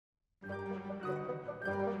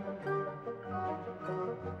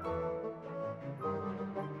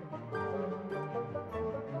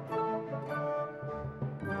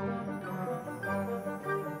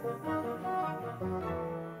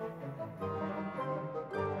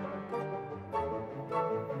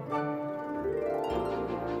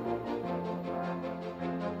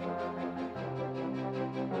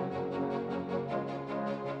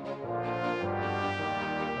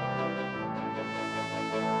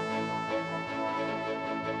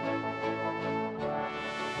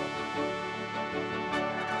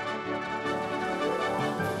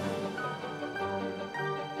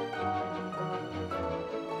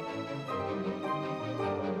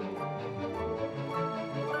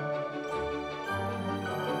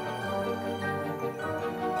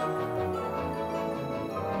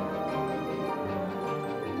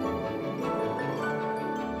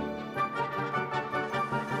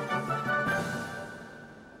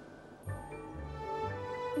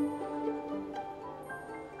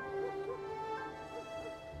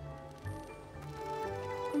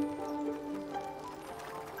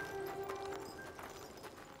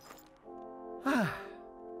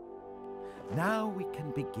Now we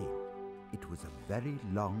can begin. It was a very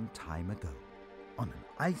long time ago, on an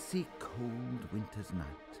icy cold winter's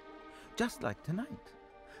night, just like tonight,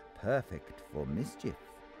 perfect for mischief,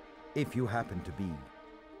 if you happen to be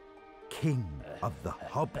King of the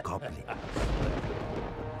Hobgoblins,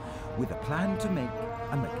 with a plan to make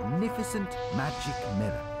a magnificent magic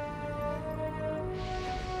mirror.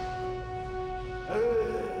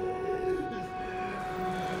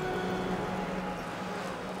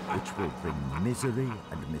 Which will bring misery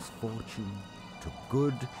and misfortune to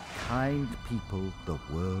good, kind people the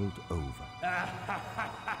world over.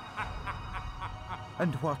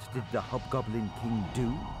 And what did the Hobgoblin King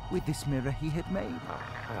do with this mirror he had made?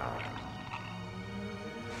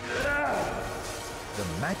 The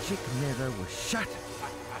magic mirror was shattered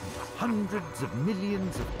into hundreds of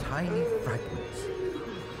millions of tiny fragments.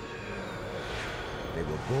 They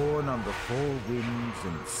were born on the four winds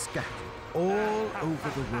and scattered all over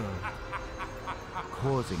the world,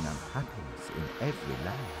 causing unhappiness in every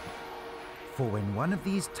land. For when one of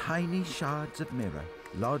these tiny shards of mirror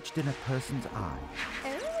lodged in a person's eye,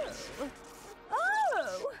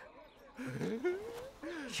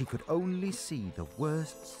 she could only see the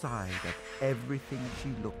worst side of everything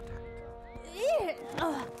she looked at.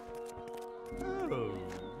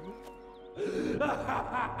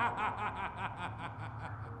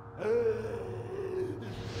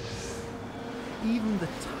 Even the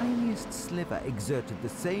tiniest sliver exerted the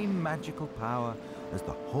same magical power as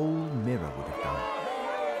the whole mirror would have done.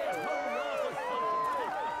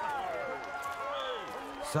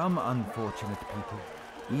 Some unfortunate people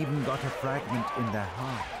even got a fragment in their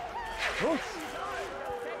heart.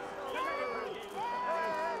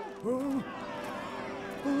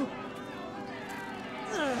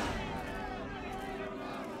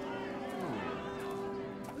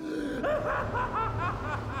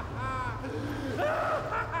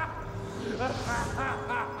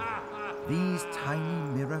 These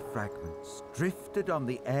tiny mirror fragments drifted on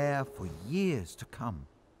the air for years to come.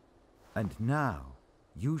 And now,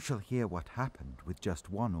 you shall hear what happened with just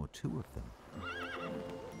one or two of them.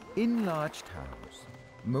 In large towns,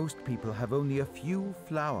 most people have only a few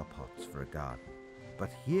flower pots for a garden.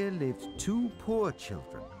 But here lived two poor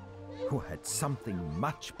children who had something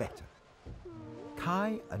much better.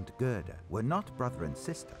 Kai and Gerda were not brother and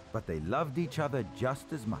sister, but they loved each other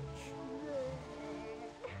just as much.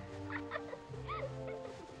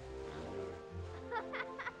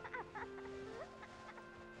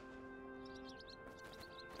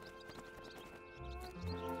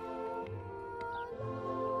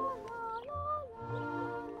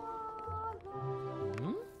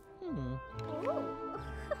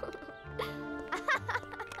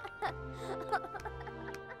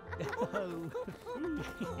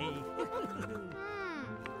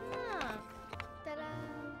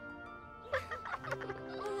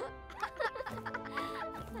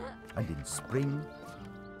 And in spring,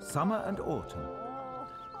 summer and autumn,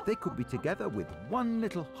 they could be together with one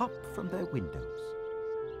little hop from their windows.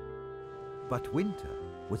 But winter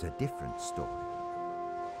was a different story.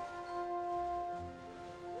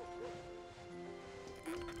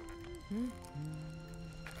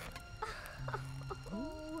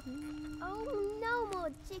 Oh, no more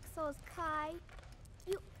jigsaws, Kai.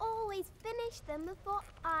 You always finish them before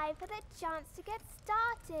I've had a chance to get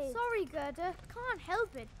started. Sorry, Gerda. Can't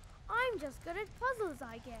help it. I'm just good at puzzles,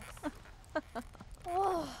 I guess.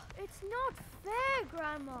 Oh, it's not fair,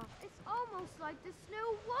 Grandma. It's almost like the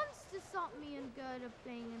snow wants to stop me and Gerda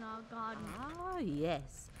playing in our garden. Ah,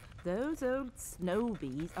 yes. Those old snow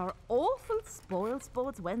bees are awful spoil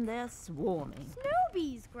sports when they're swarming. Snow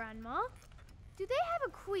bees, Grandma? Do they have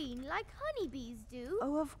a queen like honeybees do?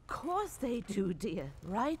 Oh, of course they do, dear.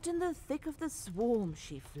 Right in the thick of the swarm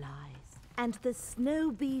she flies. And the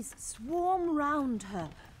snow bees swarm round her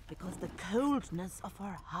because the coldness of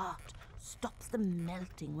her heart stops them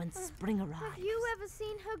melting when spring arrives. Have you ever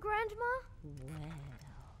seen her, Grandma? Well,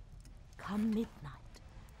 come midnight,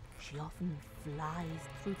 she often flies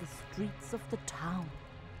through the streets of the town,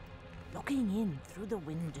 looking in through the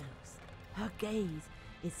windows. Her gaze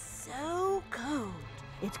is so cold,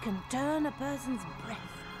 it can turn a person's breath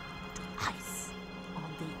to ice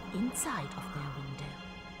on the inside of their window.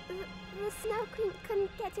 The Snow Queen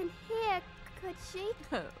couldn't get in here, could she?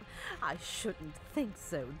 Oh, I shouldn't think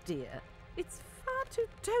so, dear. It's far too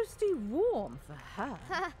toasty warm for her.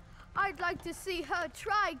 I'd like to see her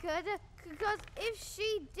try, Gerda, because if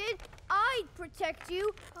she did, I'd protect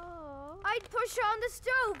you. Oh. I'd push her on the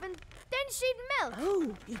stove and then she'd melt.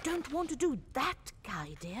 Oh, you don't want to do that,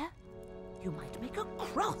 Kai, dear. You might make a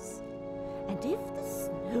cross. And if the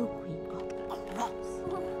Snow Queen got cross...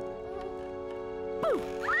 Boom!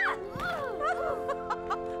 Ah!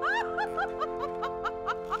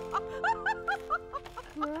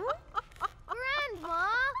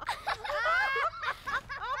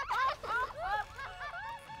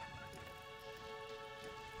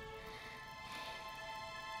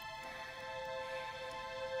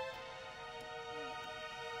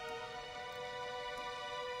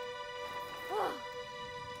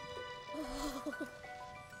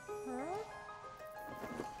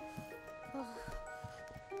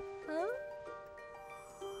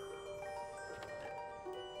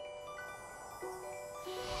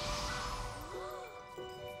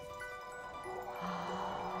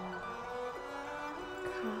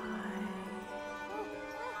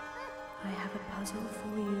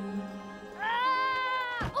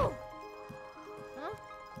 Ah! Oh! Huh?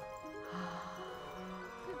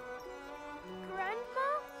 Grandma?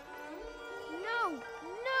 No,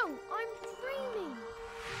 no, I'm dreaming.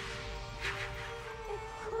 It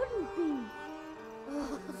couldn't be.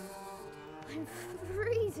 Oh, I'm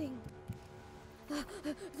freezing.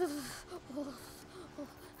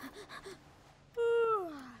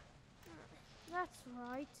 That's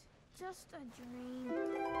right, just a dream.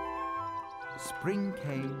 Spring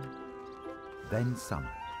came, then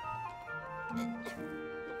summer.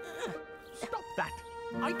 Stop that!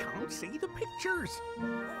 I can't see the pictures.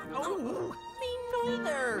 Oh, Me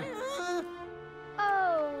neither.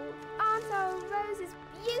 Oh, aren't our roses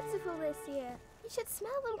beautiful this year? You should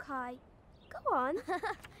smell them, Kai. Go on.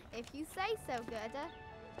 If you say so, Gerda.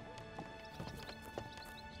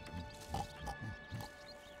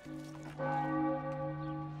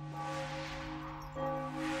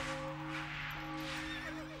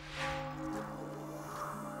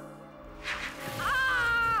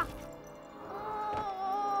 Ah!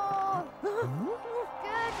 Oh!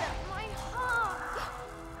 Gerda, my heart!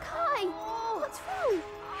 Kai, what's wrong?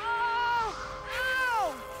 Oh!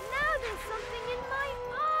 Ow! Now there's something in my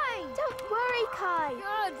eye! Don't worry, Kai.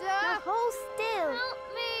 Gerda! Now hold still. Help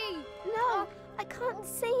me! No, I can't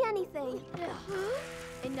see anything.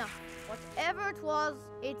 Enough. Whatever it was,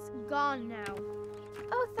 it's gone now.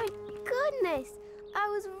 Oh, thank goodness. I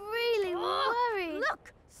was really worried.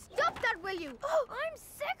 Look! Stop that, will you? Oh. I'm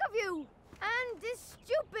sick of you! And this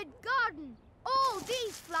stupid garden. All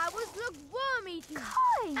these flowers look worm-eaten.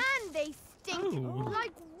 Kai! And they stink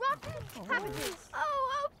like rotten cabbages.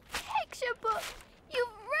 Oh, a picture book.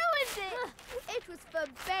 You've ruined it. It was for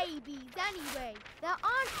babies anyway. There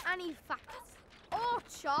aren't any facts, or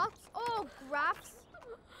charts, or graphs.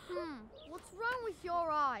 What's wrong with your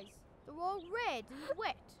eyes? They're all red and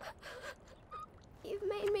wet. You've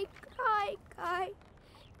made me cry, Kai.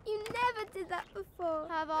 You never did that before.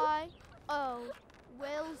 Have I? Oh,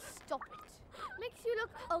 well, stop it. Makes you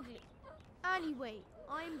look ugly. Anyway,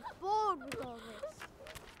 I'm bored with all this.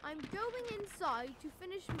 I'm going inside to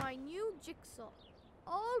finish my new jigsaw.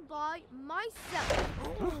 All by myself.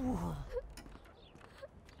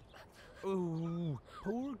 oh,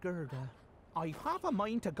 poor Gerda. I've half a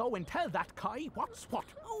mind to go and tell that Kai what's what.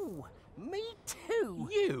 Oh, me too.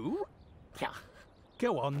 You? Yeah.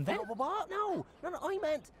 Go on then. What? No, I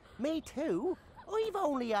meant me too. I've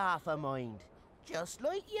only half a mind. Just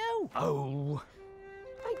like you. Oh.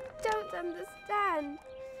 I don't understand.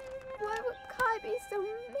 Why would Kai be so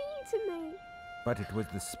mean to me? But it was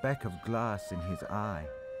the speck of glass in his eye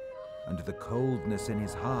and the coldness in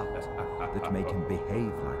his heart that made him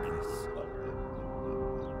behave like this.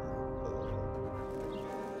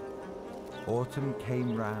 Autumn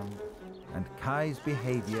came round, and Kai's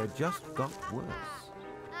behavior just got worse.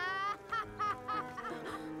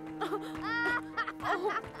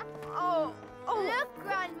 Look,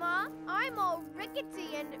 Grandma, I'm all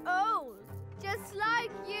rickety and old, just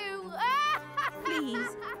like you.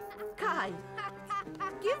 Please, Kai,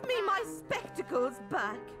 give me my spectacles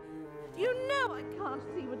back. You know I can't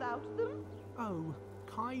see without them. Oh,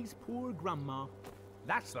 Kai's poor grandma.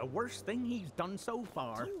 That's the worst thing he's done so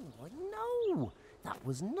far. Oh, I know. That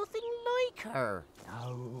was nothing like her.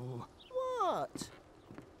 Oh. What?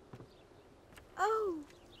 Oh.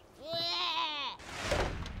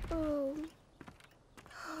 Oh.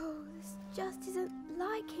 Oh, this just isn't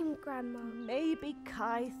like him, Grandma. Maybe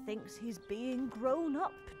Kai thinks he's being grown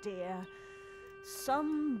up, dear.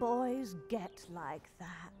 Some boys get like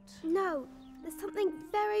that. No, there's something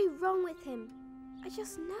very wrong with him. I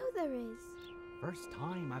just know there is. First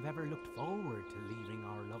time I've ever looked forward to leaving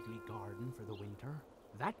our lovely garden for the winter.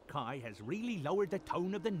 That Kai has really lowered the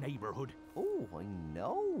tone of the neighborhood. Oh, I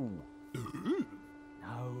know.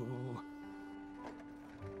 No.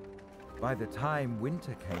 By the time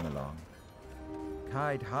winter came along,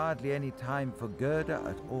 Kai'd hardly any time for Gerda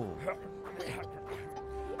at all.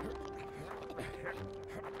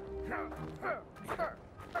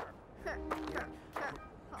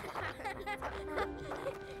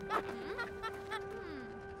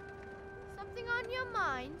 Something on your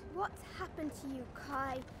mind? What's happened to you,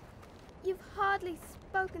 Kai? You've hardly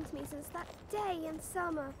spoken to me since that day in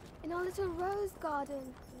summer in our little rose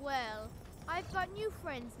garden. Well, I've got new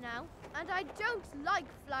friends now, and I don't like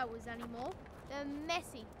flowers anymore. They're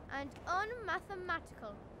messy and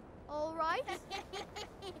unmathematical. All right?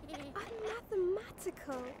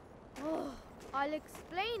 Unmathematical. Oh, I'll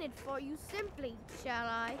explain it for you simply, shall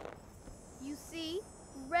I? You see,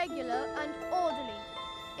 regular and orderly,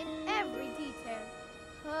 in every detail.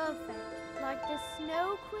 Perfect, like the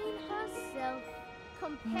Snow Queen herself.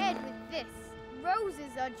 Compared with this,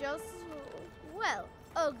 roses are just, well,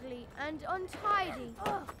 ugly and untidy.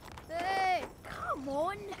 Hey, come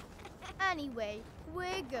on. Anyway,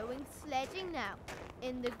 we're going sledging now,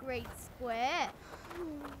 in the Great Square.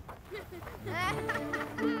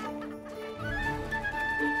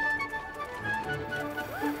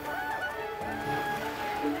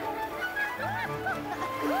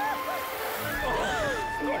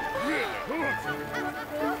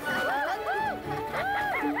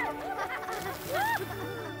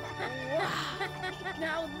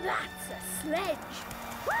 Now that's a sledge.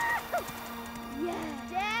 Yeah,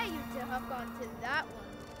 dare you to hook onto that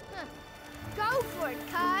one. Huh. Go for it,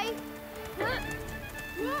 Kai.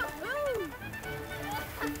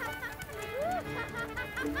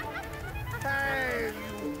 Hey,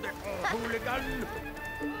 you little hooligan!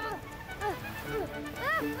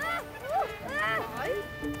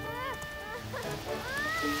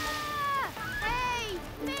 Hey,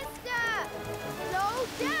 mister! Slow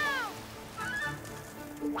down!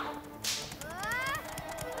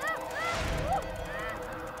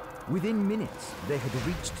 Within minutes, they had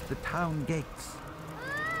reached the town gates.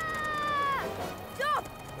 Stop!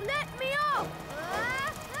 Let me off!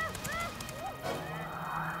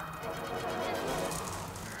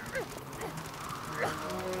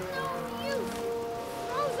 No use!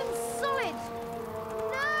 Frozen solid!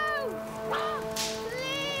 No!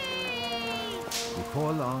 Please!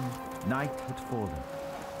 Before long, night had fallen,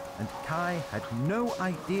 and Kai had no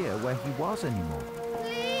idea where he was anymore.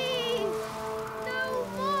 Please! No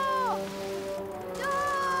more! No!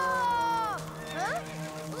 Huh?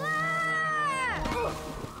 Ah!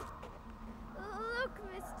 Look,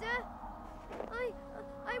 mister.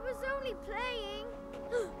 I was only playing.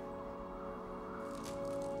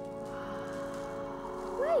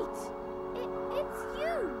 Wait! It's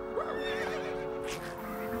you!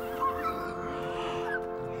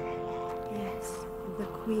 Yes, the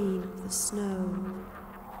Queen of the Snow.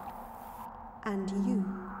 And you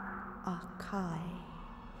are Kai.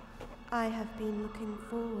 I have been looking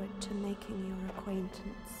forward to making your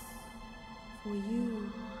acquaintance, for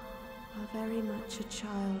you are very much a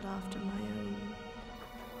child after my own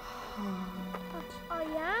heart. I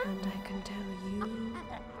am? And I can tell you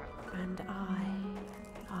and I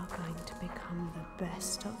are going to become the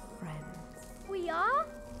best of friends. We are?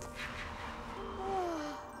 Oh,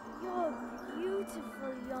 you're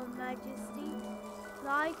beautiful, Your Majesty.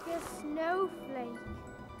 Like a snowflake.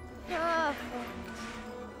 Perfect.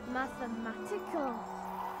 Mathematical.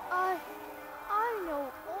 I know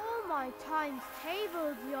all my times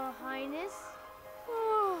tabled, Your Highness.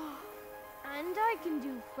 Oh, and I can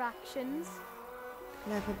do fractions.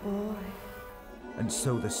 Clever boy. And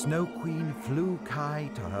so the Snow Queen flew Kai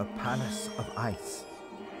to her palace of ice.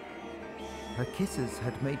 Her kisses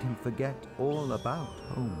had made him forget all about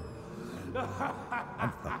home.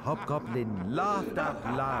 And the hobgoblin laughed out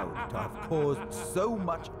loud to have caused so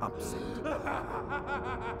much upset.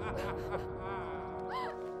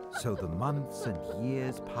 So the months and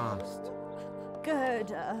years passed.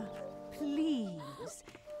 Gerda, please.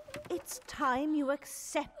 It's time you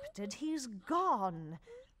accepted he's gone.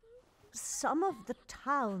 Some of the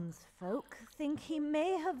townsfolk think he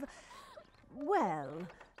may have, well,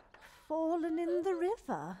 fallen in the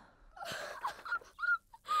river.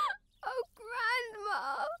 Oh,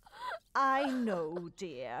 Grandma! I know,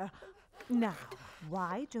 dear. Now,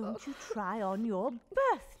 why don't you try on your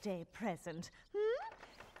birthday present?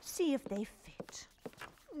 See if they fit.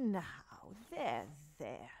 Now, there,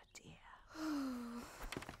 dear.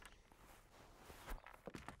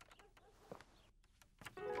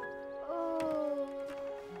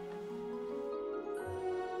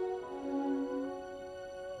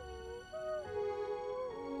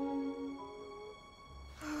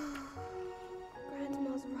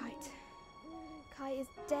 Grandma's right. Kai is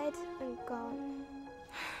dead and gone.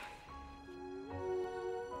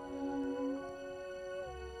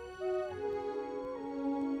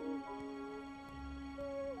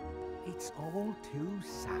 It's all too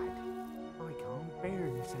sad. I can't bear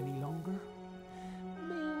this any longer.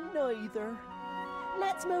 Me neither.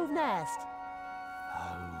 Let's move nest.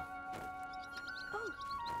 Oh.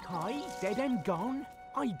 Kai, dead and gone?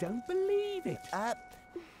 I don't believe it.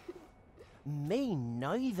 Me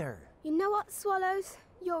neither. You know what, Swallows?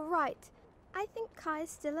 You're right. I think Kai's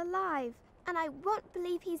still alive, and I won't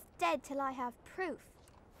believe he's dead till I have proof.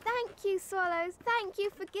 Thank you, Swallows. Thank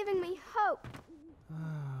you for giving me hope.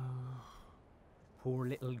 Poor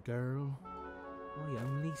little girl. I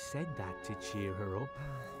only said that to cheer her up.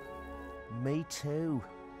 Me too.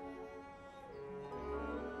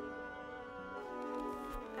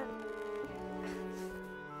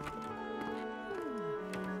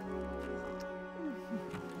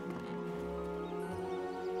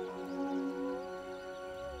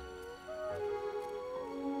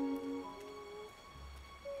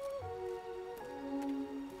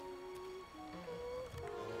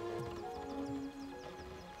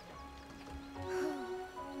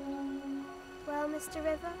 Mr.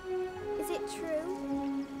 River? Is it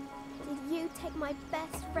true? Did you take my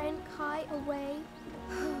best friend Kai away?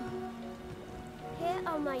 Here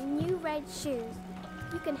are my new red shoes.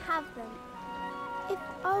 You can have them. If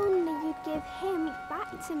only you'd give him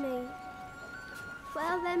back to me.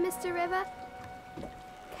 Well then, Mr. River.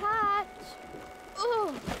 Catch!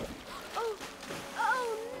 Oh! Oh!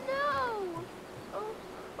 Oh no! Oh!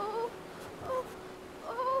 Oh! Oh!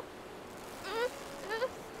 Oh!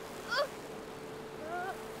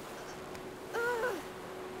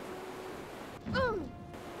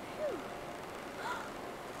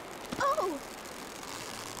 Oh!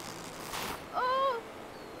 Oh!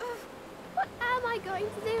 What am I going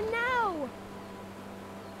to do now?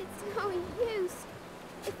 It's no use.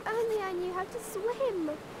 If only I knew how to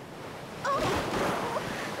swim. Oh!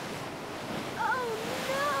 Oh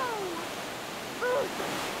no!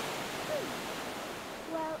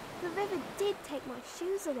 Well, the river did take my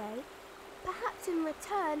shoes away. Perhaps in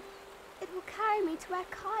return, it will carry me to where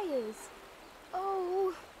Kai is.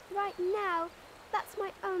 Oh, right now, that's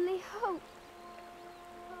my only hope.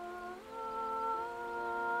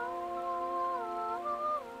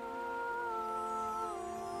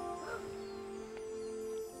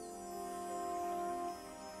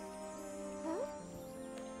 Huh?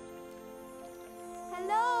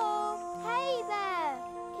 Hello? Hey there!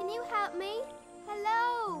 Can you help me?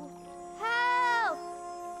 Hello? Help!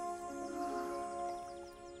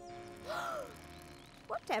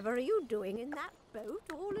 Whatever are you doing in that boat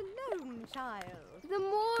all alone, child? The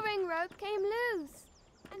mooring rope came loose,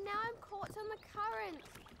 and now I'm caught on the current.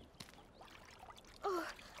 Oh.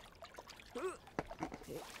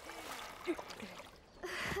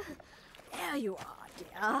 There you are,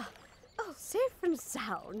 dear. Oh, safe and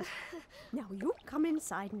sound. Now you come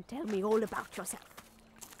inside and tell me all about yourself.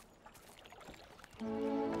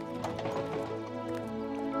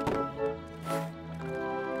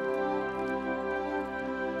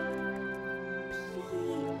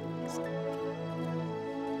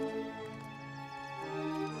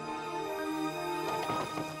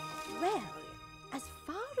 Well, as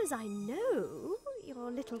far as I know,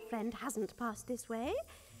 your little friend hasn't passed this way.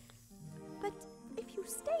 But if you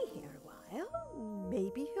stay here a while,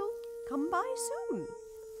 maybe he'll come by soon.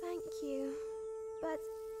 Thank you, but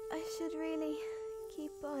I should really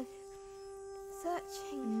keep on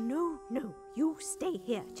searching. No, you stay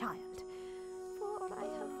here, child. For I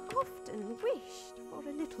have often wished for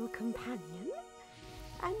a little companion,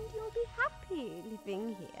 and you'll be happy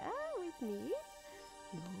living here with me.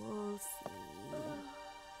 You'll see.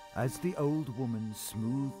 As the old woman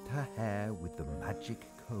smoothed her hair with the magic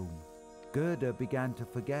comb, Gerda began to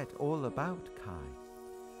forget all about Kai.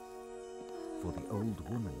 For the old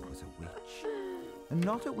woman was a witch, and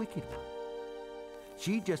not a wicked one.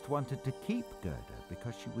 She just wanted to keep Gerda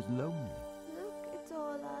because she was lonely. Look at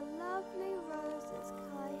all our lovely roses,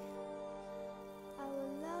 Kai. Our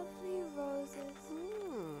lovely roses.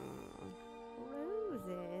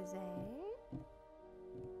 Roses, eh?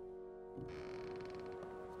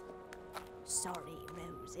 Sorry,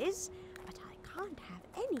 Roses, but I can't have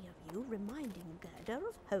any of you reminding Gerda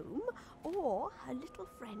of home or her little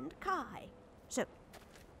friend Kai. So,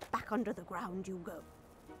 back under the ground you go.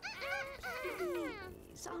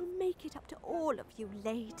 Please, I'll make it up to all of you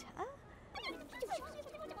later.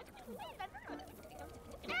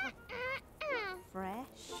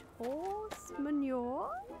 Fresh horse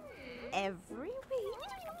manure every week.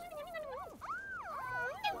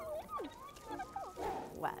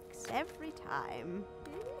 Works every time.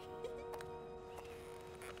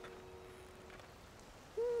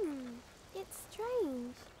 It's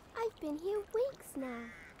strange. I've been here weeks now,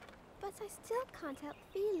 but I still can't help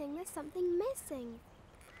feeling there's something missing.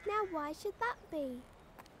 Now why should that be?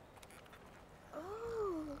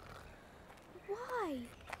 Oh, why?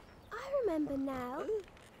 I remember now.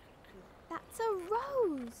 That's a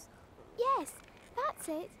rose. Yes, that's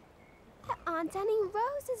it. There aren't any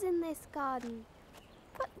roses in this garden.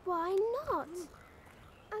 But why not?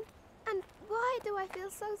 And why do I feel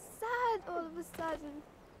so sad all of a sudden?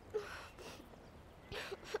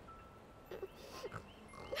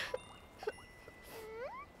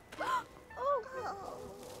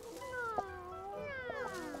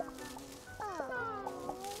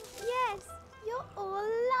 Yes, you're all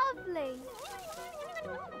lovely.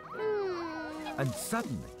 And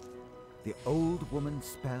suddenly, the old woman's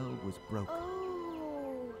spell was broken.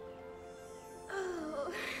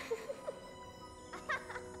 Oh.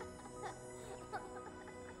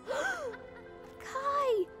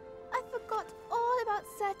 Kai! I forgot all about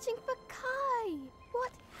searching for Kai.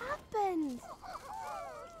 What happened?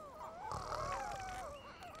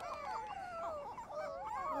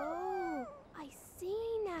 Oh, I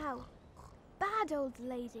bad old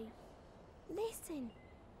lady. Listen,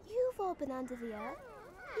 you've all been under the earth.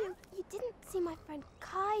 You didn't see my friend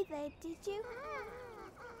Kai there, did you?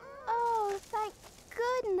 Oh, thank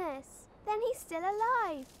goodness. Then he's still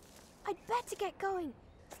alive. I'd better get going.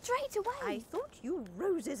 Straight away. I thought you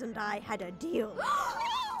roses and I had a deal.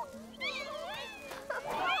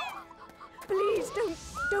 Please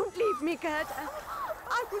don't leave me, Gerda.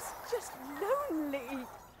 I was just lonely.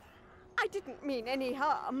 I didn't mean any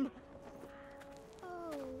harm.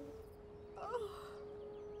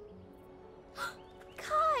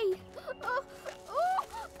 Kai!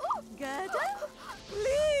 Gerda,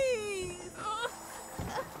 please!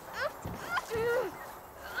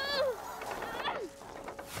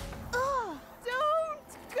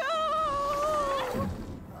 Don't go!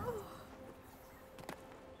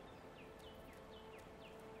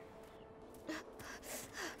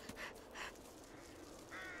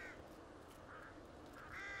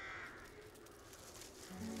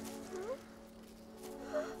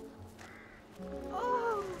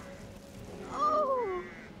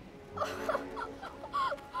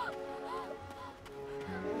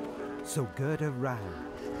 So Gerda ran,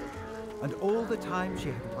 and all the time she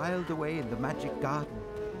had whiled away in the magic garden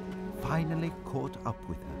finally caught up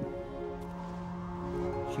with her.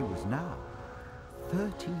 She was now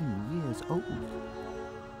 13 years old.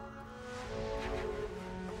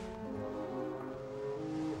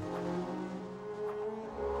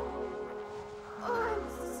 Oh, I'm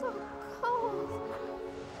so cold.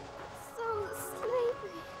 So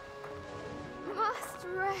sleepy. Must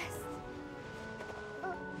rest.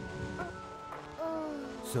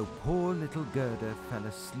 So poor little Gerda fell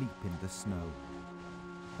asleep in the snow.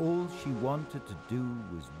 All she wanted to do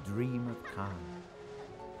was dream of Kai.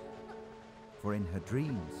 For in her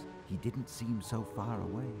dreams, he didn't seem so far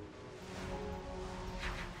away.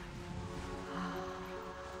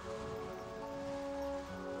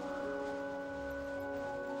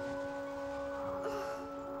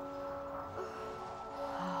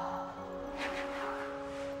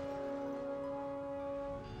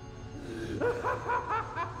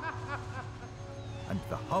 And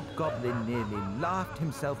the hobgoblin nearly laughed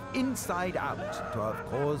himself inside out to have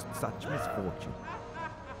caused such misfortune.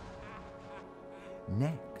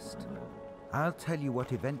 Next, I'll tell you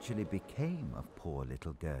what eventually became of poor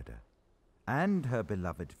little Gerda and her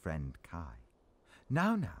beloved friend Kai.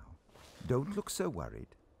 Now, don't look so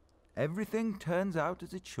worried. Everything turns out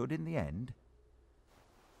as it should in the end.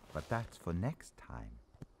 But that's for next time.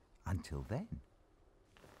 Until then.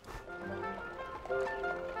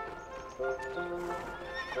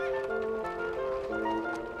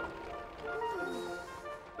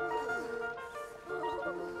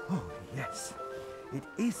 Oh, yes. It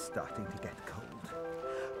is starting to get cold.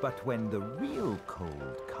 But when the real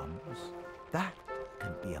cold comes, that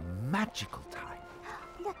can be a magical time.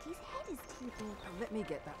 Look, his head is too big. Oh, let me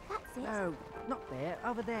get that. That's it. No, not there.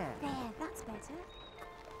 Over there. There, that's better.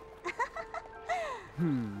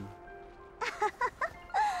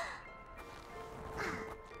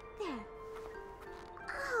 There.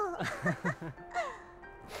 Oh.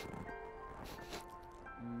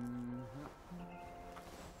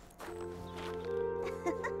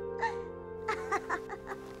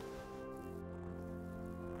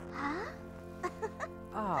 Huh?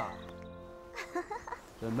 Ah.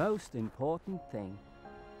 The most important thing.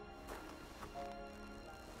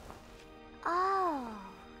 Oh.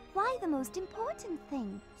 Why the most important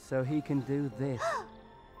thing? So he can do this.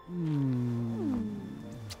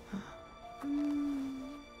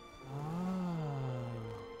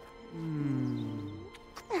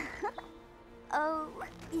 Oh,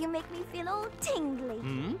 you make me feel all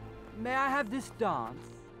tingly. May I have this dance?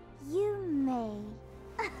 You may.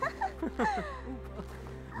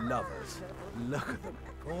 Lovers. Look at them.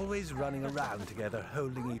 Always running around together,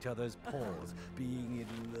 holding each other's paws, being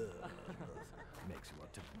in love. Makes you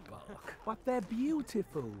want to bark. But they're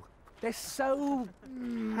beautiful. They're so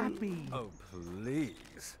happy. Oh,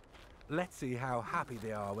 please. Let's see how happy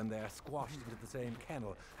they are when they're squashed into the same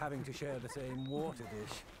kennel, having to share the same water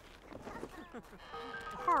dish.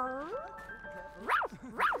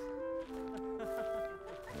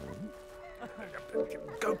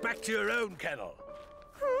 Go back to your own kennel.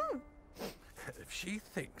 If she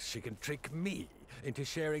thinks she can trick me into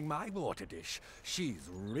sharing my water dish, she's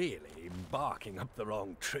really barking up the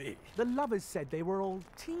wrong tree. The lovers said they were all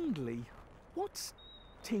tingly. What's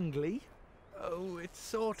tingly? Oh, it's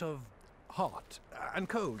sort of hot and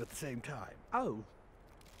cold at the same time. Oh,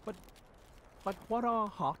 but what are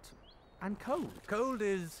hot and cold? Cold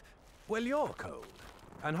is, well, you're cold.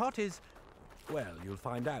 And hot is, Well, you'll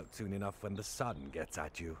find out soon enough when the sun gets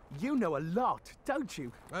at you. You know a lot, don't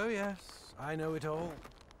you? Oh, yes, I know it all.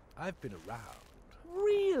 I've been around.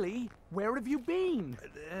 Really? Where have you been?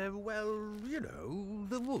 Well, you know,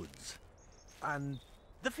 the woods. And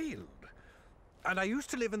the field. And I used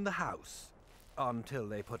to live in the house. Until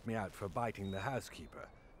they put me out for biting the housekeeper.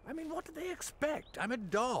 I mean, what did they expect? I'm a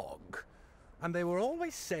dog. And they were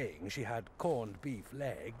always saying she had corned beef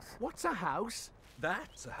legs. What's a house?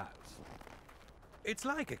 That's a house. It's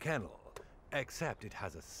like a kennel, except it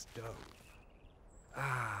has a stove.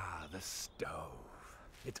 Ah, the stove.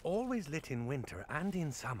 It's always lit in winter and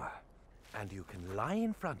in summer. And you can lie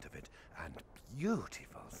in front of it, and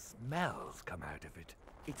beautiful smells come out of it.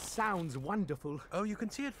 It sounds wonderful. Oh, you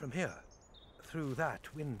can see it from here, through that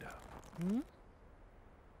window. Hmm?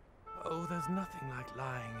 Oh, there's nothing like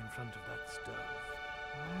lying in front of that stove.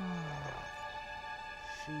 Oh,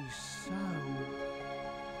 she's so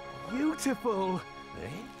beautiful. Eh?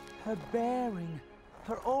 Her bearing,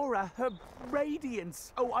 her aura, her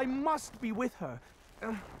radiance. Oh, I must be with her.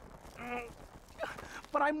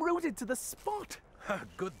 But I'm rooted to the spot. A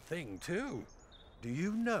good thing, too. Do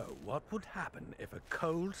you know what would happen if a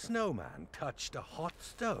cold snowman touched a hot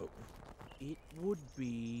stove? It would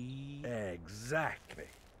be... Exactly.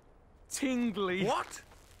 Tingly. What?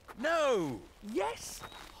 No! Yes,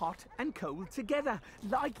 hot and cold together,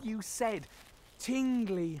 like you said.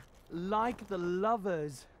 Tingly, like the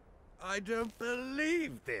lovers. I don't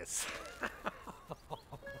believe this.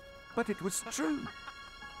 But it was true.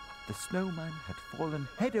 The snowman had fallen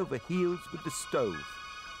head over heels with the stove.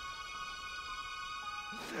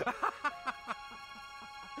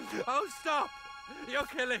 Oh, stop! You're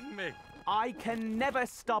killing me. I can never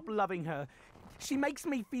stop loving her. She makes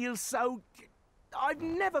me feel so... I've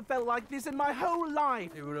never felt like this in my whole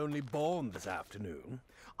life. You were only born this afternoon.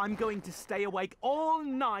 I'm going to stay awake all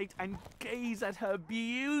night and gaze at her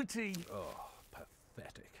beauty. Oh,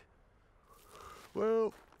 pathetic.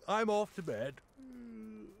 Well, I'm off to bed.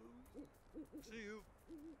 See you.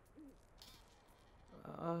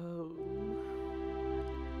 Oh...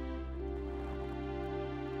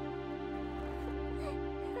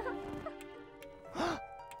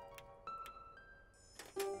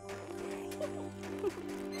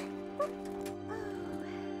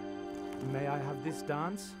 May I have this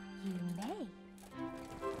dance? You may.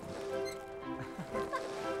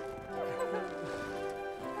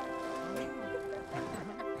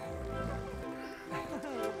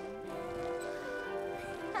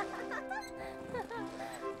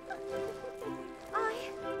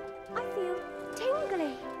 I feel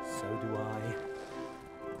tingly. So do I.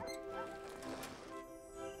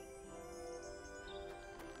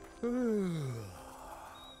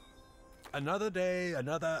 Another day,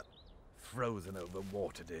 another frozen over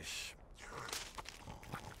water dish.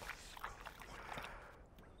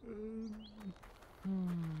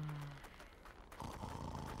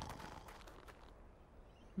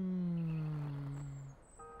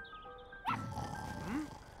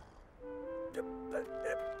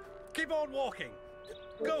 Keep on walking.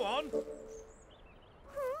 Go on.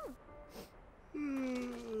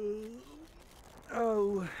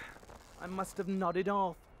 Oh, I must have nodded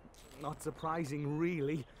off. Not surprising,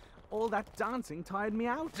 really. All that dancing tired me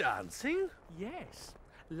out. Dancing? Yes.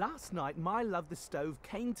 Last night, my love the stove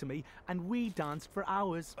came to me, and we danced for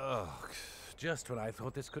hours. Ugh, just when I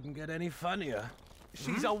thought this couldn't get any funnier.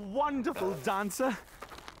 She's a wonderful dancer.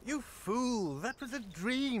 You fool! That was a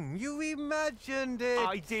dream. You imagined it.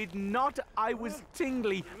 I did not. I was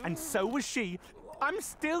tingly, and so was she. I'm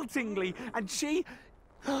still tingly, and she...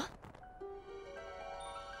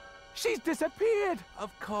 She's disappeared.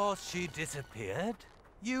 Of course she disappeared.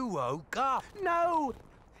 You woke up. No,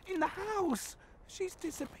 in the house. She's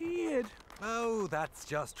disappeared. Oh, that's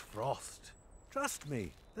just frost. Trust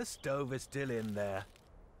me, the stove is still in there.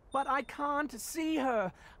 But I can't see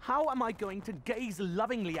her. How am I going to gaze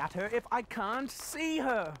lovingly at her if I can't see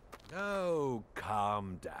her? Oh,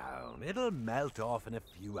 calm down. It'll melt off in a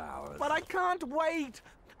few hours. But I can't wait.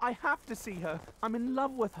 I have to see her. I'm in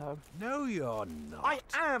love with her. No, you're not. I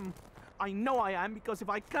am. I know I am, because if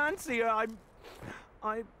I can't see her,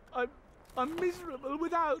 I'm miserable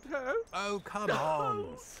without her. Oh, come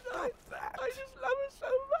on. Stop that. I just love her so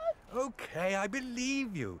much. Okay, I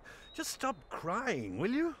believe you. Just stop crying,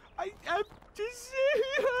 will you? I have to see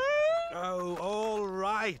her. Oh, all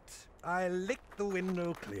right. I'll lick the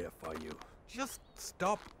window clear for you. Just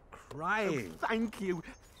stop crying. Oh, thank you.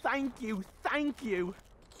 Thank you. Thank you.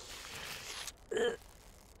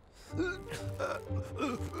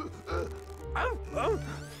 Oh, look!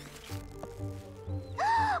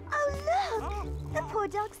 The poor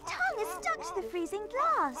dog's tongue is stuck to the freezing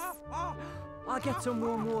glass. I'll get some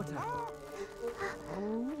warm water.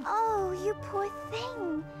 Oh, you poor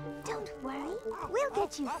thing. Don't worry. We'll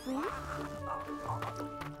get you free.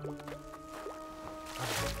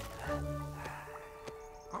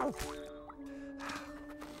 Oh.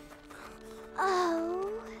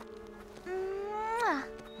 Mwah.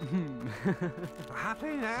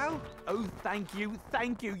 Happy now? Oh, thank you,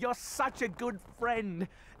 thank you. You're such a good friend.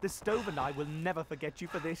 The stove and I will never forget you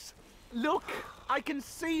for this. Look, I can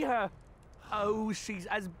see her. Oh, she's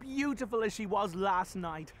as beautiful as she was last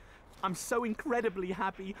night. I'm so incredibly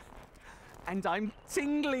happy. And I'm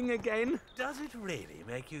tingling again. Does it really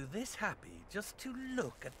make you this happy just to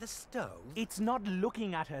look at the stove? It's not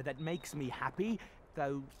looking at her that makes me happy,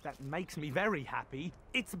 though that makes me very happy.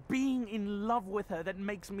 It's being in love with her that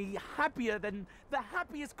makes me happier than the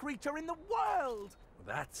happiest creature in the world.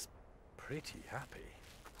 That's pretty happy.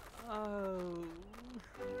 Oh.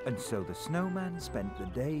 And so the snowman spent the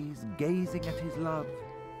days gazing at his love,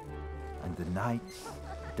 and the nights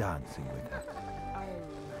dancing with her.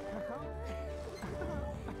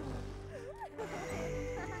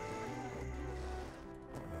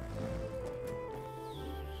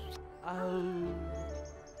 Oh.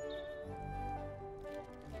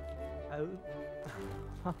 Oh.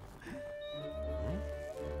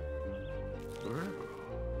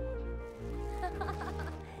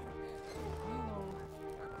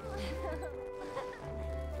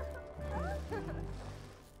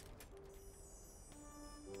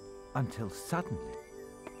 Until suddenly,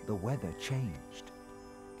 the weather changed.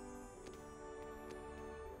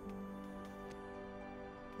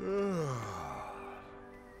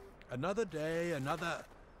 Another day, another...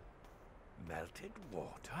 melted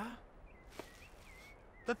water?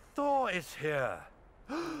 The thaw is here!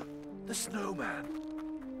 The snowman!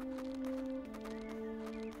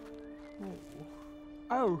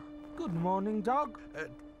 Oh, good morning, dog.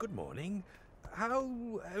 Good morning. How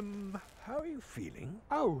are you feeling?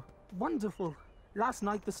 Oh, wonderful. Last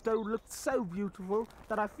night the stove looked so beautiful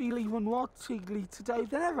that I feel even more tingly today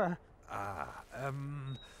than ever. I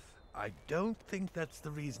don't think that's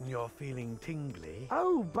the reason you're feeling tingly.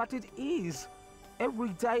 Oh, but it is.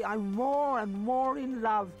 Every day I'm more and more in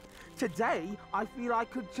love. Today, I feel I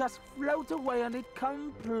could just float away on it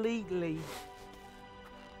completely.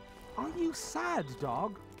 Are you sad,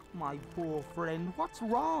 dog? My poor friend, what's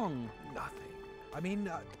wrong? Nothing. I mean,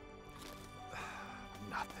 nothing.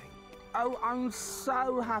 Oh, I'm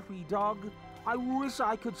so happy, dog. I wish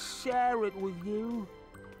I could share it with you.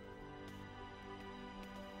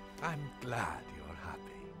 I'm glad you're happy.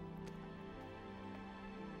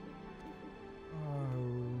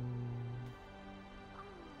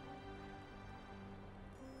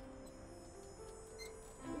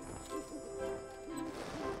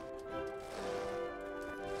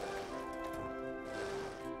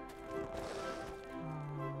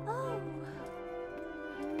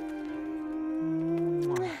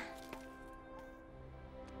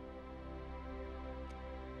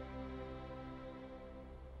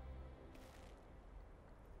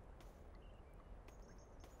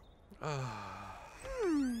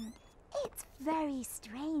 It's very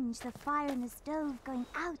strange, the fire in the stove going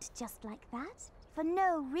out just like that, for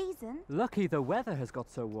no reason. Lucky the weather has got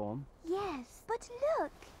so warm. Yes, but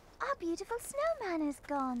look, our beautiful snowman is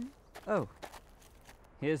gone. Oh,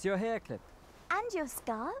 here's your hair clip. And your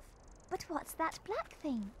scarf? But what's that black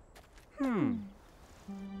thing?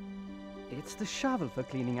 It's the shovel for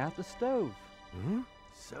cleaning out the stove.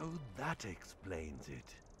 So that explains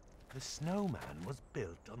it. The snowman was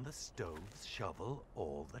built on the stove's shovel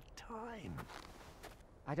all the time.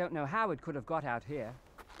 I don't know how it could have got out here.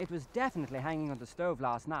 It was definitely hanging on the stove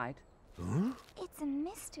last night. It's a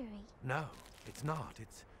mystery. No, it's not.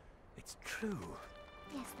 It's true.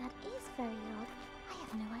 Yes, that is very odd. I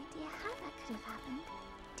have no idea how that could have happened.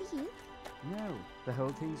 Do you? No, the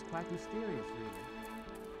whole thing's quite mysterious,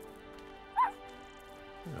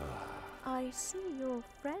 really. I see your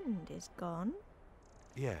friend is gone.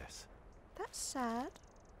 Yes. That's sad.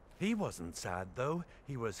 He wasn't sad, though.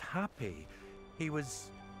 He was happy. He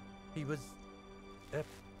was...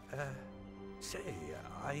 Say,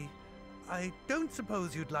 I don't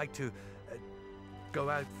suppose you'd like to go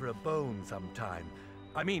out for a bone sometime.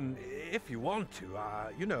 I mean, if you want to,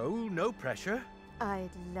 you know, no pressure.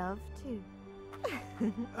 I'd love to.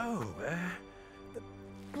 Oh,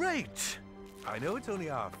 great! I know it's only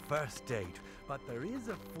our first date, but there is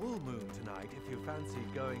a full moon tonight if you fancy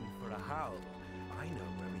going for a howl. I know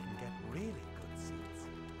where we can get really good seats.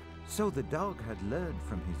 So the dog had learned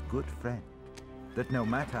from his good friend that no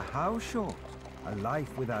matter how short, a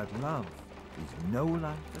life without love is no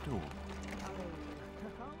life at all.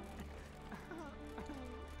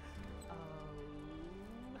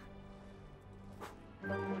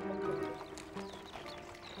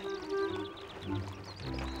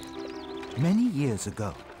 Many years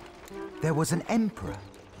ago, there was an emperor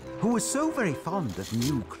who was so very fond of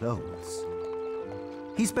new clothes.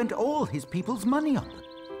 He spent all his people's money on them.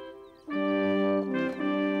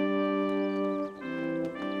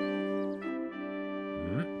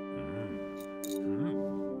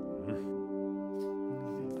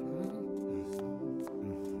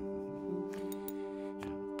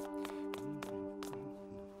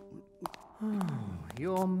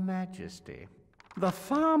 Your Majesty, the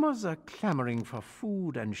farmers are clamoring for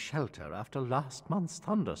food and shelter after last month's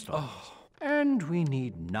thunderstorms. And we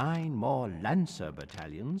need 9 more Lancer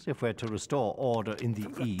battalions if we're to restore order in the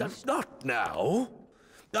east. Not now.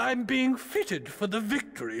 I'm being fitted for the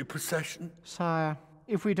victory procession. Sire,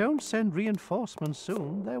 if we don't send reinforcements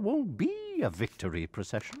soon, there won't be a victory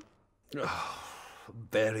procession.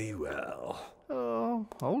 Very well. Oh,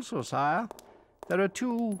 also, sire, there are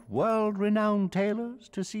 2 world-renowned tailors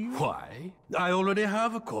to see you. Why? I already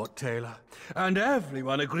have a court tailor, and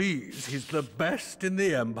everyone agrees he's the best in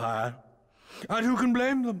the Empire. And who can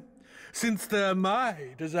blame them, since they're my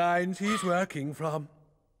designs he's working from?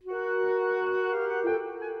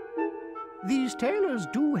 These tailors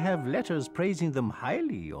do have letters praising them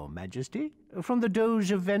highly, Your Majesty, from the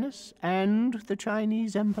Doge of Venice and the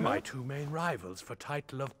Chinese Emperor. My 2 main rivals for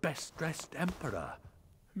title of best-dressed emperor.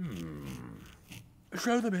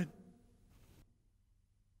 Show them in.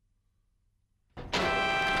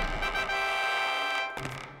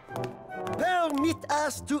 Permit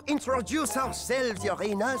us to introduce ourselves, Your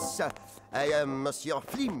Highness. I am Monsieur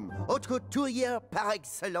Flim, haute couturier par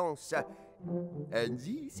excellence. And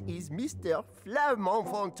this is Mr. Flamme,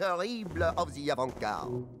 enfant terrible of the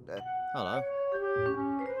avant-garde. Hello.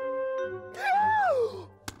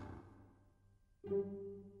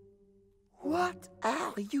 What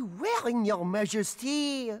are you wearing, Your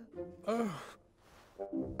Majesty?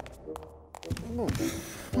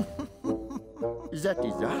 That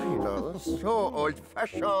design is so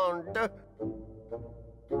old-fashioned.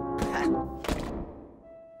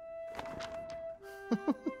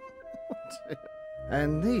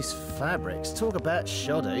 And these fabrics, talk about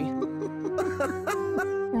shoddy.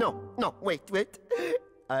 No, wait.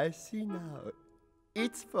 I see now.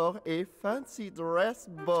 It's for a fancy dress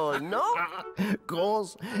ball, no?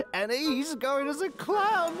 Course, and he's going as a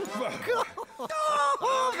clown.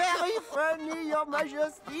 Oh, very funny, Your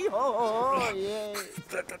Majesty. Oh, yes.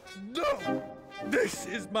 No! This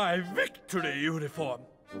is my victory uniform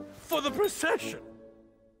for the procession.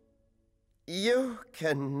 You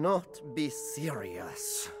cannot be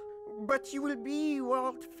serious. But you will be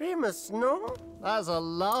world famous, no? That's a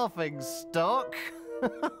laughing stock.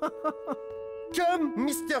 Come,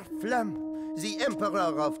 Mr. Flamme. The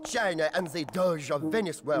Emperor of China and the Doge of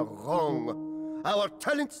Venice were wrong. Our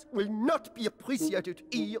talents will not be appreciated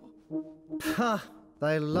here. Ha!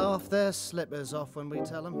 They laugh their slippers off when we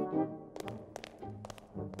tell them.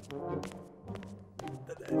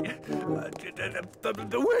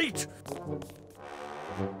 Wait!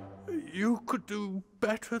 You could do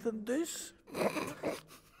better than this?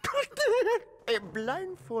 A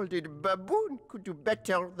blindfolded baboon could do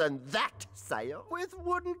better than that, sire. With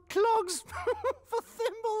wooden clogs for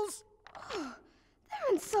thimbles.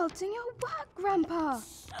 They're insulting your work, Grandpa.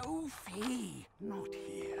 Sophie, not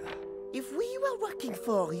here. If we were working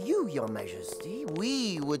for you, Your Majesty,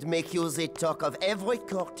 we would make you the talk of every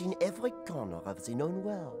court in every corner of the known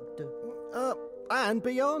world. And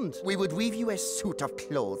beyond. We would weave you a suit of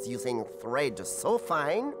clothes using thread so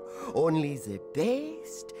fine, only the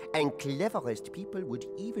best and cleverest people would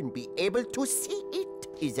even be able to see it.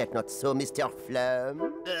 Is that not so, Mr.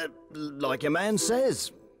 Flamme? Like a man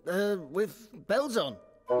says, with bells on.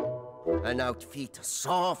 An outfit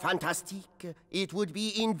so fantastic, it would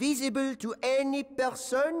be invisible to any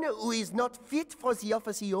person who is not fit for the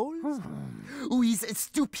office he holds, who is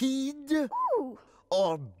stupid,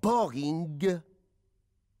 or boring.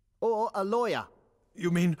 Or a lawyer.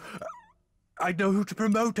 You mean I know who to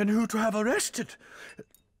promote and who to have arrested,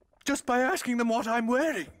 just by asking them what I'm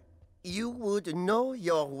wearing? You would know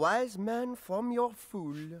your wise man from your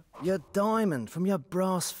fool. Your diamond from your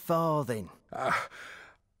brass farthing.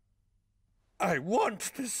 I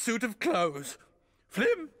want this suit of clothes.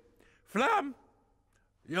 Flam,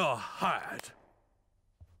 you're hired.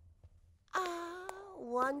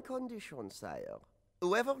 One condition, sire.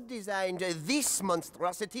 Whoever designed this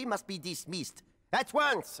monstrosity must be dismissed. At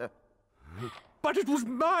once! But it was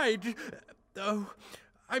mine! Oh,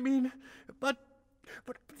 I mean, but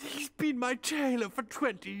he's been my tailor for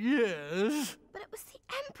 20 years. But it was the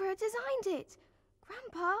Emperor designed it.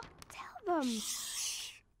 Grandpa, tell them.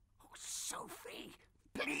 Oh, Sophie,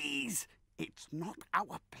 please. It's not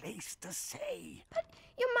our place to say. But,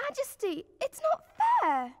 Your Majesty, it's not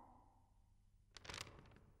fair.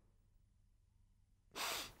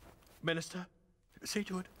 Minister, see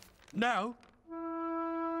to it. Now!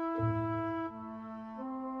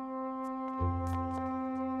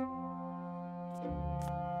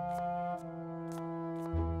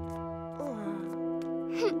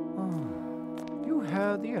 You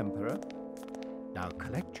heard the Emperor. Now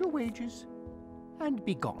collect your wages and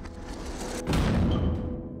be gone.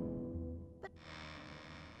 But...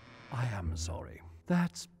 I am sorry.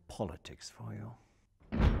 That's politics for you.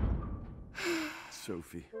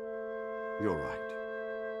 Sophie, you're right.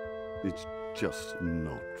 It's just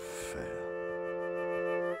not fair.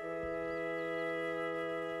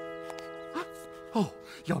 Oh,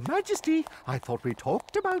 Your Majesty, I thought we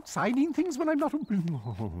talked about signing things when I'm not...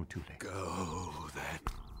 Oh, too late. Go, then.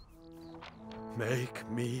 Make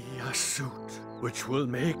me a suit which will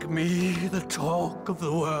make me the talk of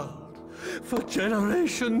the world for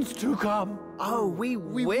generations to come. Oh, we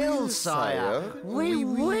will, sire. We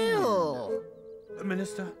will.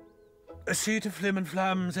 Minister, see to Flim and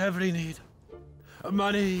Flam's every need.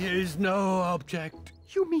 Money is no object.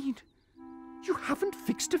 You mean you haven't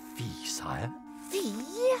fixed a fee, sire? Fee?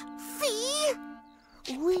 Fee?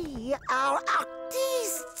 We are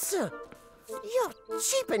artists. You're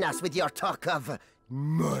cheaping us with your talk of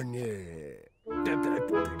money.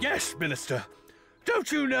 Yes, Minister.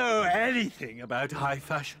 Don't you know anything about high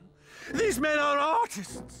fashion? These men are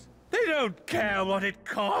artists. They don't care what it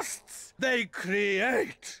costs. They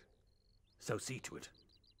create. So see to it.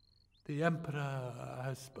 The Emperor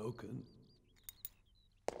has spoken.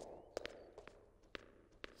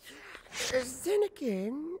 Then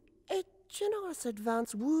again, a generous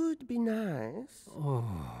advance would be nice. Oh.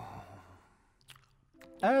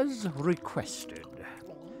 As requested.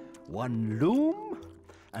 1 loom,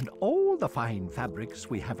 and all the fine fabrics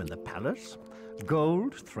we have in the palace,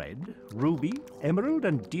 gold thread, ruby, emerald,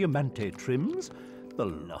 and diamante trims, the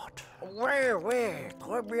lot. Oui,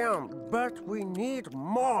 très bien, but we need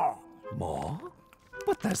more. More?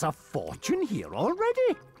 But there's a fortune here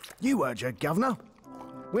already. You heard your governor.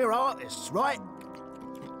 We're artists, right?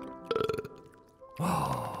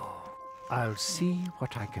 Oh, I'll see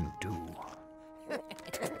what I can do.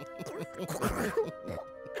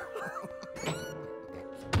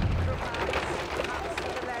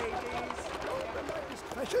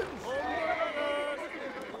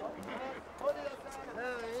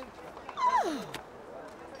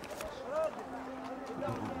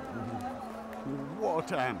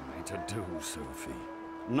 What am I to do, Sophie?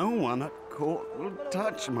 No one at court will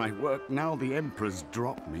touch my work now the Emperor's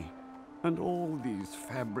dropped me. And all these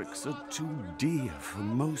fabrics are too dear for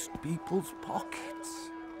most people's pockets.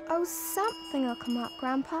 Oh, something will come up,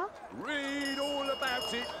 Grandpa. Read all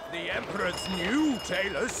about it. The Emperor's new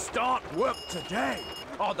tailors start work today.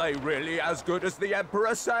 Are they really as good as the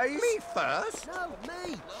Emperor says? Me first? No,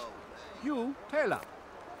 me. You, tailor.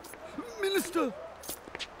 Minister!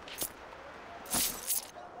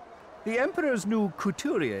 The Emperor's new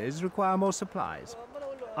couturiers require more supplies.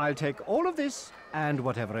 I'll take all of this and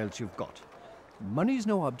whatever else you've got. Money's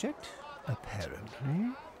no object,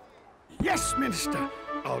 apparently. Yes, Minister.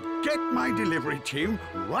 I'll get my delivery team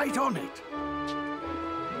right on it.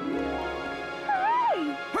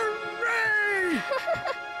 Hooray! Hooray!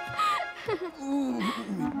 Ooh,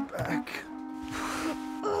 my back.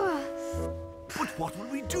 But what will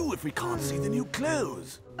we do if we can't see the new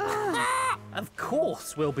clothes? Of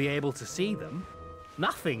course we'll be able to see them.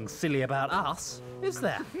 Nothing silly about us, is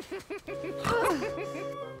there?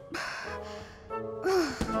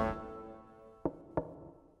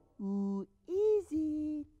 Who is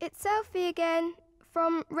it? It's Sophie again,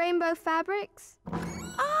 from Rainbow Fabrics.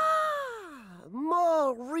 Ah,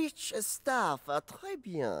 more rich stuff. Très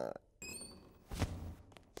bien.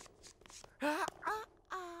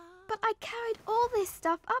 But I carried all this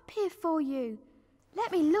stuff up here for you.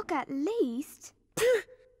 Let me look at least.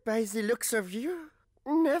 By the looks of you,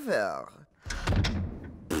 never.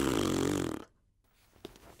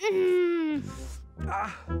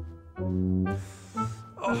 Ah.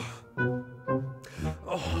 Oh.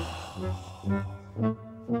 Oh.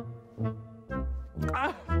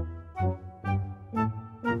 Ah.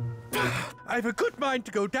 I've a good mind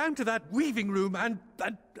to go down to that weaving room and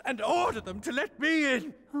order them to let me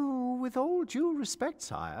in. Oh, with all due respect,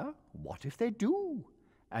 sire, what if they do?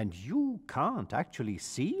 And you can't actually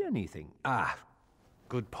see anything. Ah,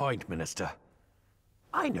 good point, Minister.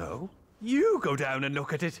 I know. You go down and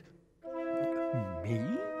look at it. Me,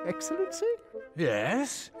 Excellency?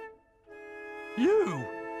 Yes. You.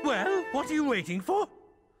 Well, what are you waiting for?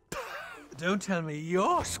 don't tell me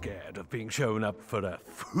you're scared of being shown up for a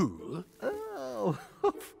fool. Oh,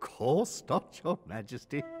 of course not, Your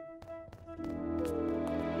Majesty.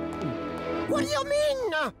 What do you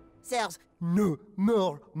mean? There's no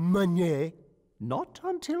more money. Not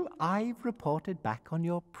until I've reported back on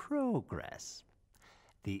your progress.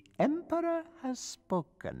 The Emperor has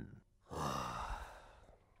spoken.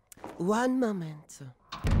 One moment.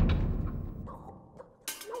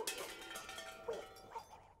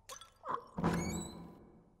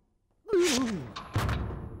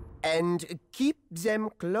 And keep them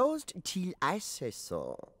closed till I say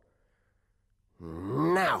so.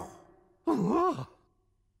 Now.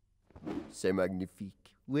 C'est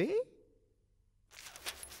magnifique, oui?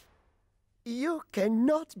 You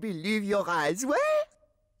cannot believe your eyes, oui?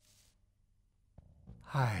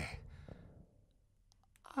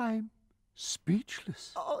 I'm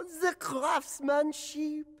speechless. Oh, the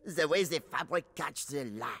craftsmanship, the way the fabric catches the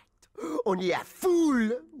light. Only a fool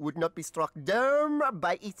would not be struck dumb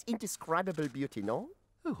by its indescribable beauty, no?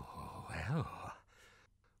 Oh, well,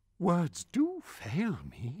 words do fail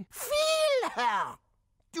me. Feel her!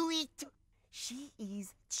 Do it! She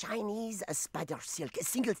is Chinese spider silk,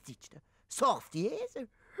 single-stitched. Soft, yes?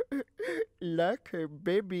 Like a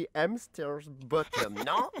baby hamster's bottom,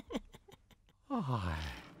 no? I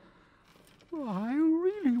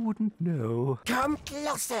really wouldn't know. Come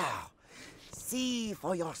closer! See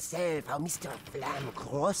for yourself how Mr. Flam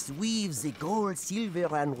cross-weaves the gold,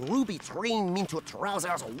 silver, and ruby trim into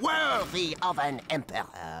trousers worthy of an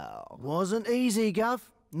emperor. Wasn't easy, Gov.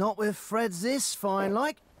 Not with threads this fine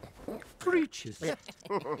like. Breeches.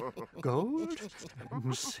 Gold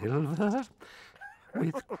and silver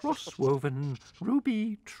with cross-woven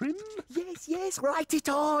ruby trim. Yes, write it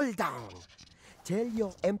all down. Tell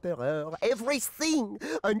your emperor everything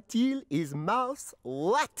until his mouth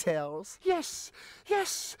waters. Yes.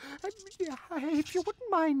 If you wouldn't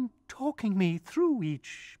mind talking me through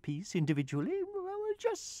each piece individually,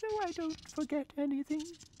 just so I don't forget anything.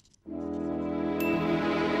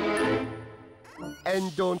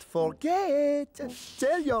 And don't forget,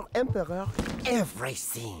 tell your emperor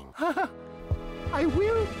everything. I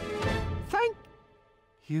will. Thank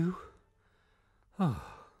you. Oh.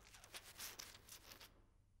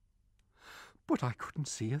 But I couldn't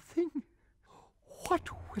see a thing. What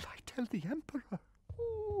will I tell the Emperor?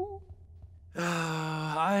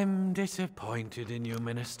 I'm disappointed in you,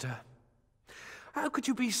 Minister. How could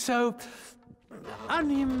you be so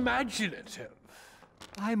unimaginative?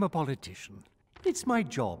 I'm a politician. It's my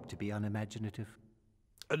job to be unimaginative.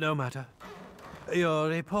 No matter. Your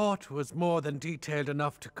report was more than detailed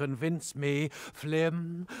enough to convince me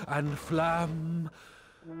Flim and Flam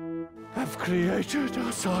have created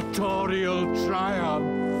a sartorial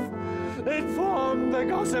triumph. Informed the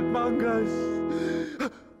gossip mongers.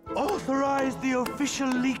 Authorized the official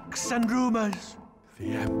leaks and rumors.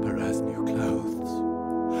 The Emperor's new clothes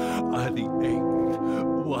are the eighth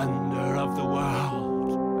wonder of the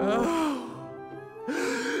world. Oh,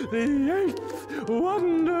 the eighth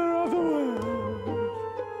wonder of the world.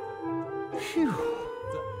 Phew.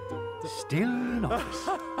 Still nice.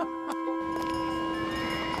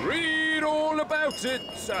 Read all about it.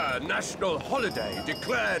 A national holiday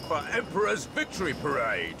declared for Emperor's Victory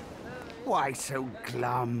Parade. Why so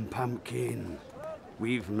glum, Pumpkin?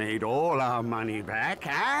 We've made all our money back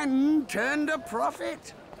and turned a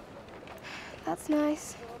profit. That's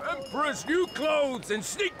nice. Emperor's new clothes and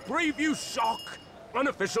sneak preview shock.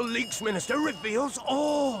 Unofficial leaks minister reveals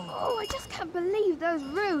all. Oh, I just can't believe those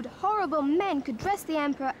rude, horrible men could dress the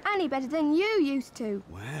Emperor any better than you used to.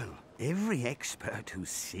 Well, every expert who's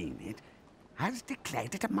seen it has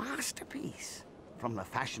declared it a masterpiece. From the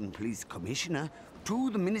Fashion Police Commissioner to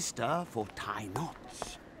the Minister for Tie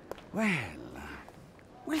Knots. Well,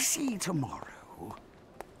 we'll see tomorrow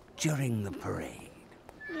during the parade.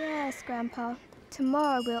 Yes, Grandpa.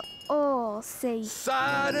 Tomorrow we'll all see.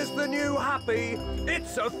 Sad is the new happy.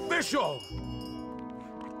 It's official.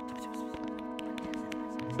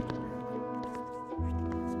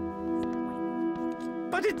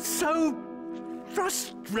 But it's so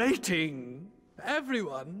frustrating.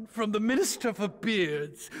 Everyone, from the Minister for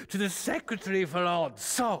Beards to the Secretary for Odd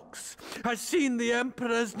Socks, has seen the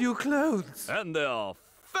Emperor's new clothes. And they are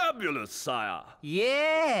fabulous, sire.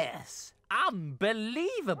 Yes!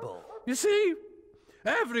 Unbelievable! You see,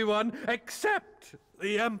 everyone except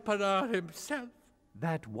the Emperor himself.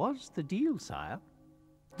 That was the deal, sire.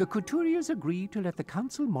 The couturiers agreed to let the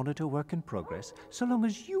council monitor work in progress so long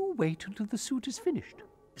as you wait until the suit is finished.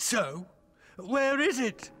 So, where is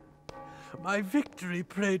it? My victory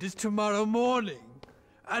parade is tomorrow morning,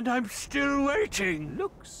 and I'm still waiting.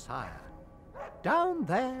 Look, sire, down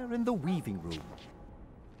there in the weaving room.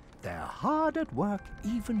 They're hard at work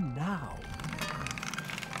even now.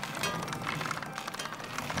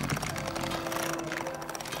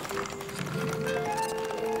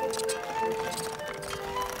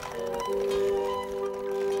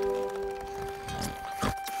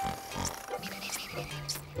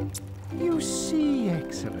 You see,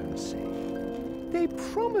 Excellency, they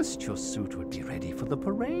promised your suit would be ready for the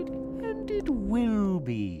parade, and it will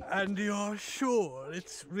be. And you're sure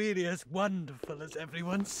it's really as wonderful as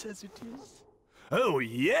everyone says it is? Oh,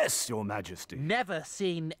 yes, Your Majesty. Never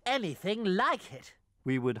seen anything like it.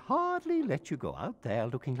 We would hardly let you go out there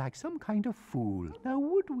looking like some kind of fool, now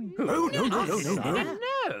would we? Oh, no, no, no, no, no.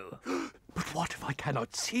 No. But what if I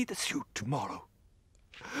cannot see the suit tomorrow?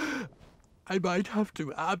 I might have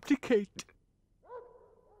to abdicate.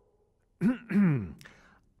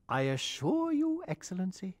 I assure you,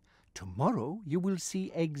 Excellency, tomorrow you will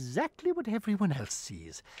see exactly what everyone else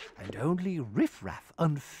sees, and only riffraff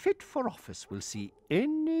unfit for office will see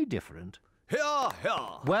any different. Hear,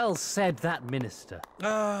 hear. Well said, that minister.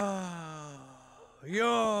 Ah,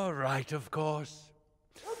 you're right, of course.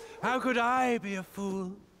 How could I be a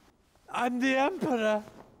fool? I'm the Emperor.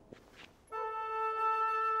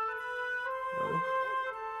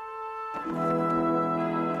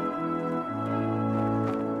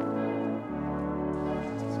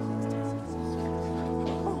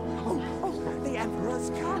 The Emperor's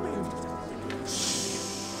coming!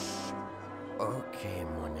 Okay,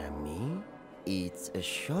 mon ami. It's a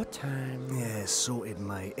short time. Yeah, sorted,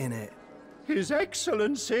 mate, innit? His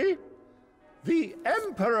Excellency, the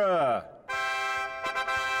Emperor!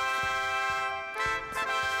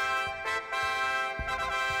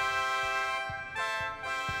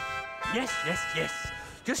 Yes, yes, yes.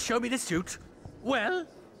 Just show me the suit. Well,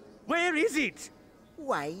 where is it?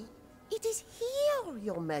 Why, it is here,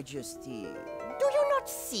 Your Majesty. Do you not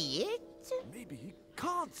see it? Maybe he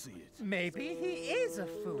can't see it. Maybe he is a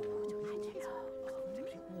fool.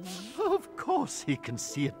 Of course he can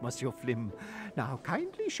see it, Monsieur Flim. Now,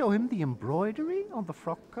 kindly show him the embroidery on the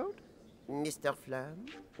frock coat. Mr. Flam?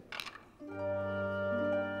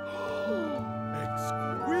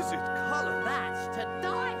 Exquisite colour. That's to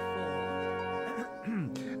die for.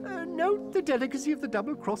 Note the delicacy of the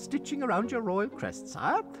double cross-stitching around your royal crest,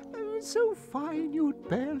 sire. So fine you'd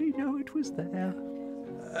barely know it was there.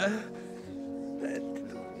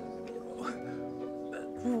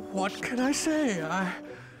 What can I say? I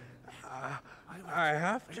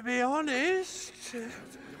have to be honest.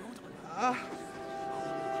 I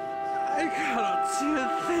cannot see a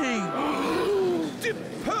thing.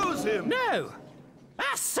 Depose him! No!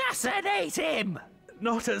 Assassinate him!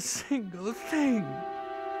 Not a single thing.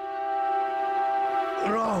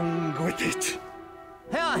 Wrong with it.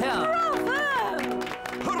 Here, here! Bravo!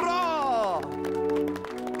 Hurrah!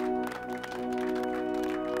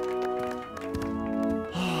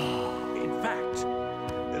 In fact,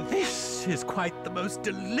 this is quite the most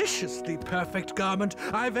deliciously perfect garment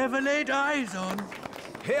I've ever laid eyes on.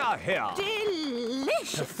 Hear, hear.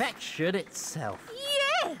 Delicious! Perfection itself.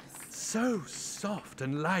 Yes! So soft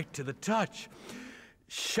and light to the touch.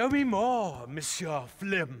 Show me more, Monsieur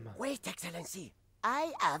Flim. Wait, Excellency.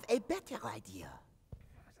 I have a better idea.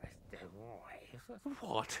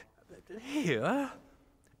 What? Here?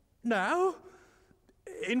 Now?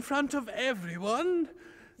 In front of everyone?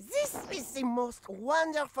 This is the most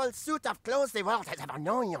wonderful suit of clothes the world has ever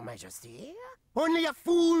known, Your Majesty. Only a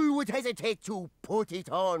fool would hesitate to put it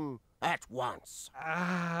on at once.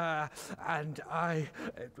 And I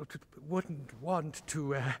wouldn't want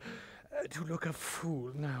to look a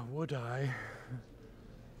fool now, would I?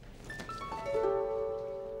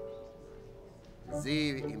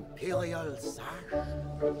 The Imperial sash.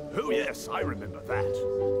 Oh, yes, I remember that.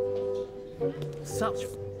 Such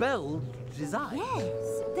bold design.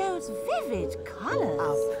 Yes, those vivid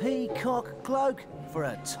colours. A peacock cloak for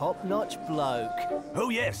a top-notch bloke. Oh,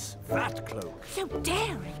 yes, that cloak. So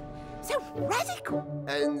daring, so radical.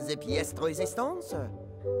 And the pièce de résistance?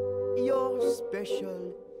 Your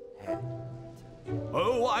special hat.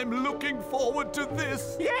 Oh, I'm looking forward to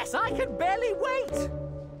this. Yes, I can barely wait.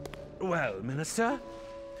 Well, Minister,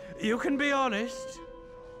 you can be honest.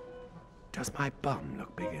 Does my bum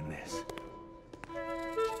look big in this?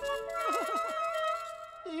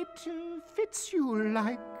 It fits you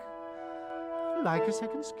like a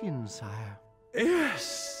second skin, sire.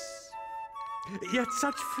 Yes. Yet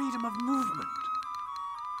such freedom of movement.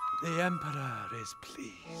 The Emperor is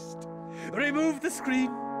pleased. Remove the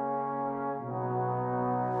screen.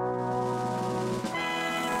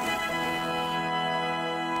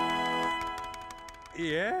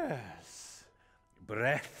 Yes.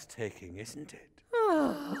 breathtaking, isn't it?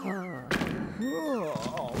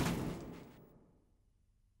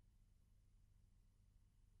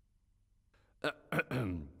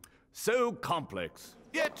 So complex,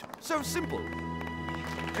 yet so simple.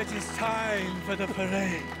 It is time for the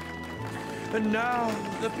parade. And now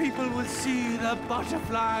the people will see the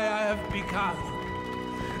butterfly I have become.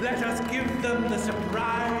 Let us give them the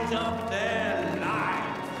surprise of their lives.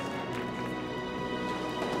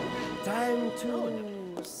 Time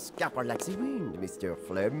to scamper like the wind, Mr.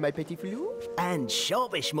 Flem, my petit flou. And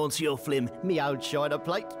sharpish, Monsieur Flim, me old china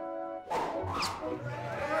plate.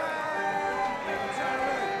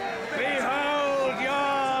 Behold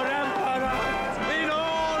your emperor in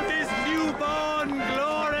all his newborn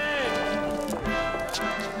glory!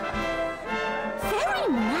 Very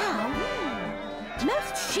now?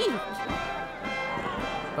 Most shield.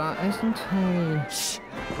 But isn't he... Shh!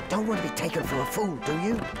 You don't want to be taken for a fool, do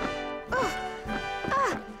you?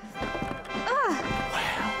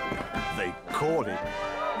 They call it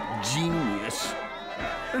genius.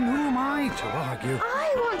 And who am I to argue?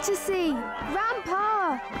 I want to see.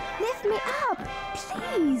 Grandpa, lift me up,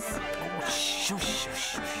 please. Oh, shush,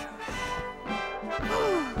 shush, shush.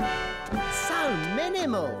 So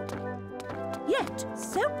minimal. Yet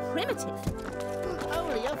so primitive.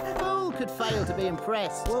 Only a fool could fail to be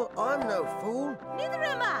impressed. Well, I'm no fool. Neither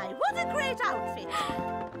am I. What a great outfit.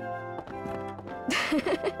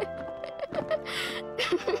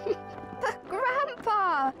 But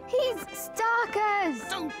Grandpa, he's Starkers.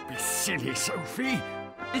 Don't be silly, Sophie.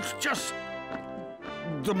 It's just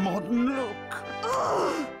the modern look.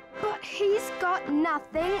 Oh, but he's got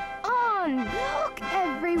nothing on. Look,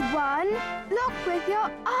 everyone. Look with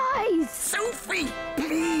your eyes. Sophie,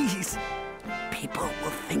 please. People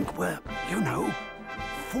will think we're,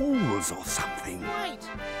 fools or something. Wait,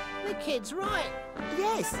 the kid's right.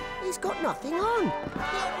 Yes, he's got nothing on.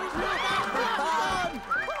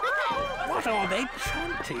 What are they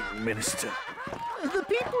chanting, Minister? The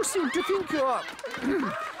people seem to think you're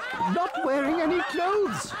not wearing any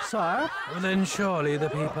clothes, sire. Well, then surely the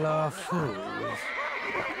people are fools.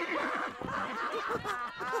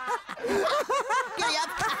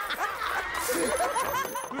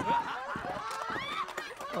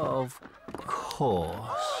 Of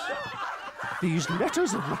course. These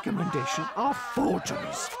letters of recommendation are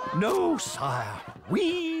forgeries. No, sire.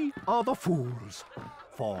 We are the fools.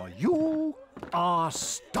 For you are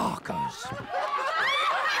Starkers.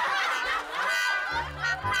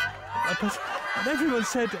 But everyone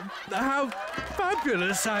said how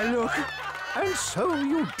fabulous I look. And so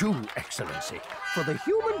you do, Excellency. For the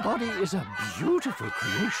human body is a beautiful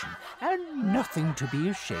creation and nothing to be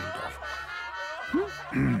ashamed of.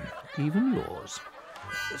 Even yours.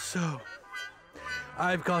 So,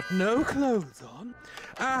 I've got no clothes on,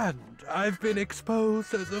 and I've been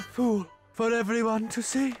exposed as a fool for everyone to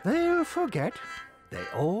see. They'll forget. They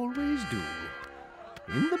always do.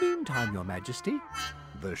 In the meantime, Your Majesty,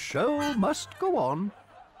 the show must go on.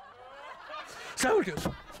 Soldiers,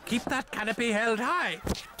 keep that canopy held high.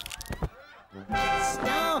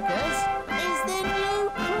 Starkers is the new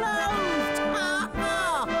clothes.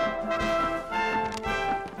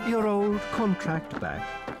 Your old contract back.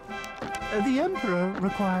 The Emperor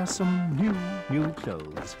requires some new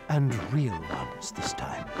clothes. And real ones this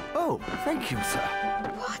time. Oh, thank you, sir.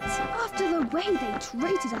 What? After the way they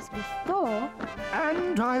treated us before?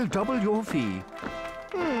 And I'll double your fee.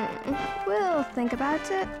 We'll think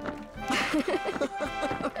about it.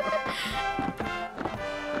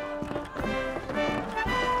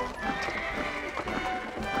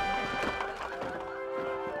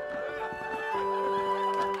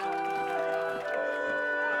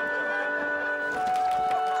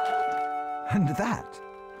 And that,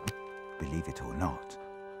 believe it or not,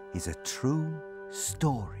 is a true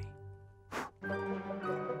story.